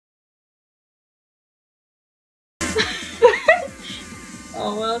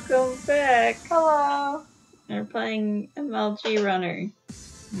Oh, welcome back. Hello. We're playing MLG Runner.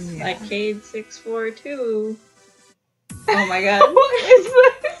 Yeah. Arcade 642. Oh my god. What is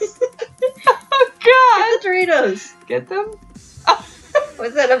this? Oh god. Get the Doritos. Get them?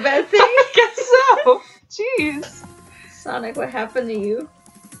 Was that a bad thing? I guess so. Jeez. Sonic, what happened to you?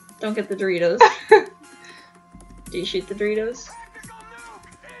 Don't get the Doritos. Do you shoot the Doritos?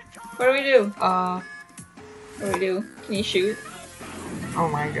 What do we do? What do we do? Can you shoot? Oh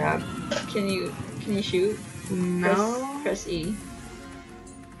my god. Can you shoot? No. Press E.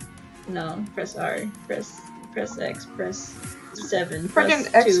 No, press R. Press X. Press 7. Freaking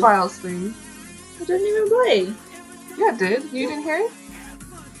press 2. X-Files thing. It didn't even play. Yeah, it did. You didn't hear it?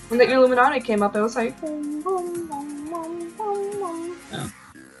 When the Illuminati came up, it was like...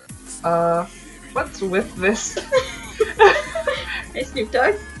 Oh. What's with this? Hey, Snoop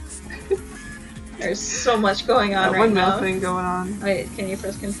Dogg. There's so much going on right now. Thing going on. Wait, can you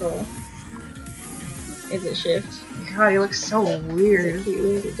press control? Is it shift? God, you look so weird. Is it Q?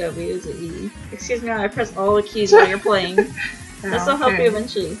 Is it W? Is it E? Excuse me, I press all the keys while you're playing. This will help you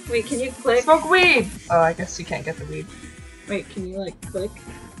eventually. Wait, can you click? Smoke weed! Oh, I guess you can't get the weed. Wait, can you like click?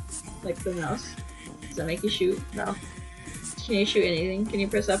 Like the mouse? Does that make you shoot? No. Can you shoot anything? Can you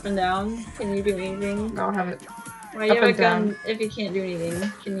press up and down? Can you do anything? No, I have it. Why do you have a gun if you can't do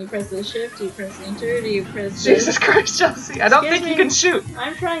anything? Can you press the shift? Do you press enter? Do you press Jesus Christ, Chelsea! I don't think you can shoot!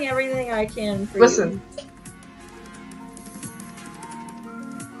 I'm trying everything I can for Listen.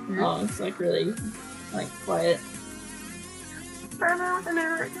 you. Oh, it's like really, like, quiet. God,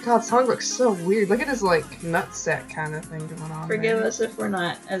 the song looks so weird. Look at his, like, nutsack kind of thing going on. Forgive us if we're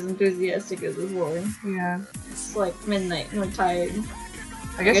not as enthusiastic as before. Yeah. It's like midnight and we're tired.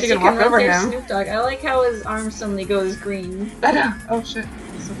 I guess you can walk over him. Snoop Dogg. I like how his arm suddenly goes green. I know. Oh shit.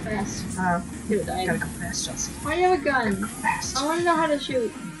 He's so fast. He would die. Gotta go fast, Chelsea. Why do you have a gun? Go fast. I want to know how to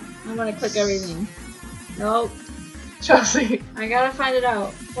shoot. I want to click everything. Nope. Chelsea. I gotta find it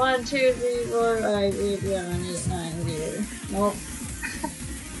out. 1, 2, 3, 4, 5, 6, 7, 8, 9, 0. Nope.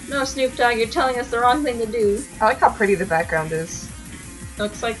 No, Snoop Dogg, you're telling us the wrong thing to do. I like how pretty the background is.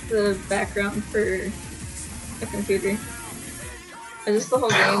 Looks like the background for a computer. Is this the whole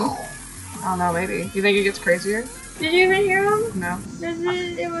game? I don't know, maybe. You think it gets crazier? Did you even hear him? No.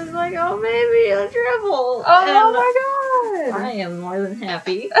 It was like, oh, maybe a dribble. Oh my god! I am more than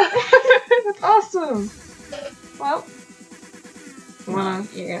happy. That's awesome! Well,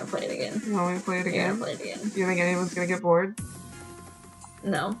 you're gonna play it again. You want me to play it again? You're gonna play it again. Do you think anyone's gonna get bored?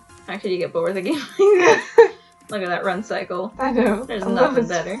 No. How could you get bored with a game? Look at that run cycle. I know. There's nothing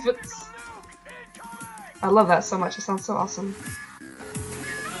better. I love that so much. It sounds so awesome.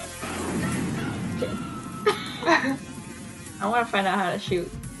 Okay. I want to find out how to shoot.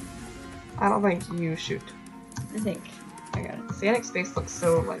 I don't think you shoot. I think I got it. Sanic's face looks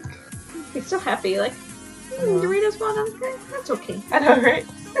so like... He's so happy, like, Doritos won, okay, that's okay. I know, right?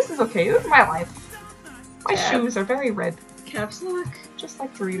 This is okay. This is my life. My shoes are very red. Caps lock. Just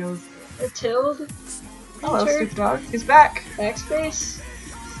like Doritos. A tilde. Hello, Snoop Dogg. He's back. Backspace.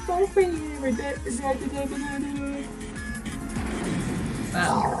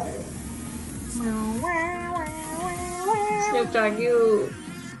 Wow. Snoop Dogg, you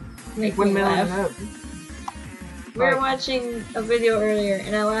make me laugh. We were watching a video earlier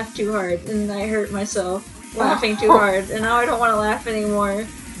and I laughed too hard and I hurt myself laughing too hard and now I don't want to laugh anymore.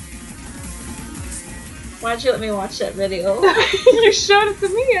 Why don't you let me watch that video? You showed it to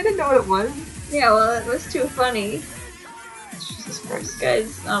me, I didn't know what it was. Yeah, well, it was too funny. Jesus Christ.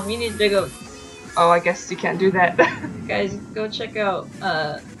 Guys, you need to go... Oh, I guess you can't do that. Guys, go check out,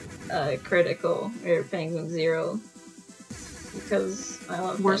 Critical, or Penguin Zero. Because I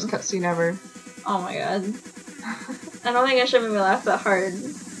love them. Worst cutscene ever. Oh my god. I don't think I should make me laugh that hard,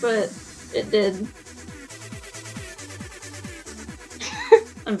 but it did.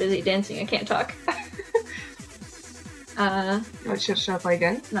 I'm busy dancing, I can't talk. Should I play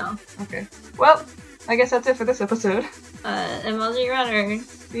again? No. Okay. Well, I guess that's it for this episode. MLG Runner.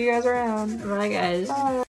 See you guys around. Bye guys. Bye.